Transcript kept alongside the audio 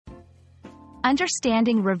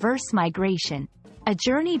Understanding Reverse Migration, a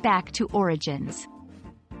journey back to origins.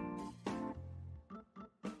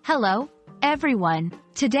 Hello, everyone.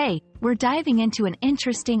 Today, we're diving into an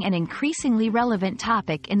interesting and increasingly relevant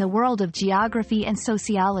topic in the world of geography and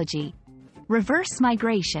sociology: reverse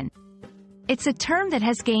migration. It's a term that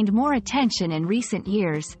has gained more attention in recent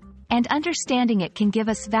years, and understanding it can give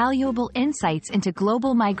us valuable insights into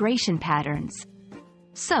global migration patterns.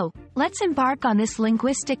 So, let's embark on this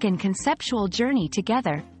linguistic and conceptual journey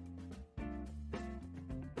together.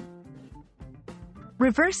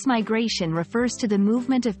 Reverse migration refers to the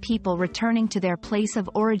movement of people returning to their place of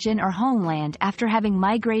origin or homeland after having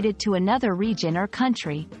migrated to another region or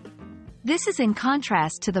country. This is in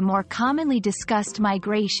contrast to the more commonly discussed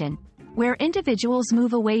migration, where individuals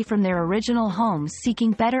move away from their original homes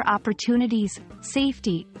seeking better opportunities,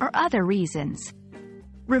 safety, or other reasons.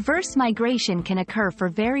 Reverse migration can occur for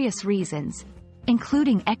various reasons,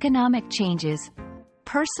 including economic changes,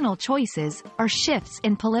 personal choices, or shifts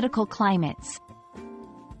in political climates.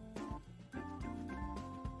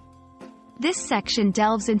 This section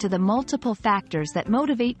delves into the multiple factors that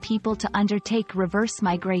motivate people to undertake reverse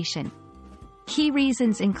migration. Key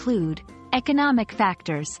reasons include economic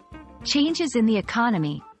factors. Changes in the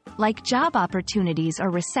economy, like job opportunities or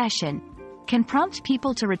recession, can prompt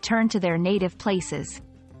people to return to their native places.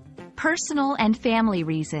 Personal and family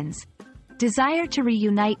reasons. Desire to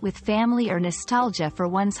reunite with family or nostalgia for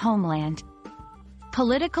one's homeland.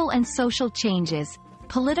 Political and social changes.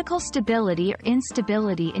 Political stability or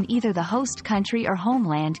instability in either the host country or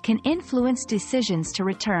homeland can influence decisions to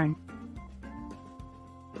return.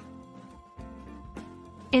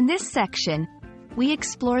 In this section, we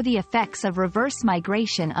explore the effects of reverse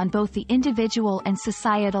migration on both the individual and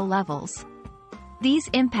societal levels. These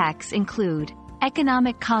impacts include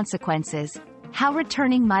economic consequences, how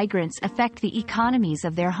returning migrants affect the economies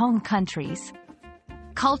of their home countries.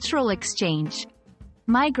 Cultural exchange.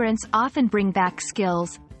 Migrants often bring back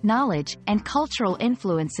skills, knowledge, and cultural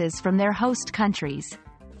influences from their host countries.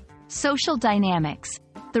 Social dynamics.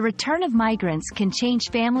 The return of migrants can change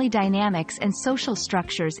family dynamics and social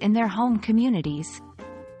structures in their home communities.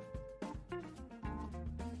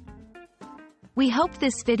 We hope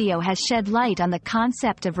this video has shed light on the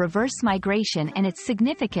concept of reverse migration and its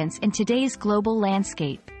significance in today's global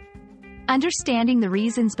landscape. Understanding the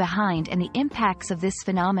reasons behind and the impacts of this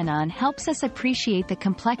phenomenon helps us appreciate the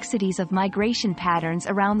complexities of migration patterns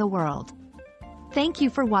around the world. Thank you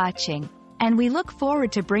for watching, and we look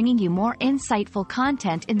forward to bringing you more insightful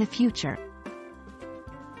content in the future.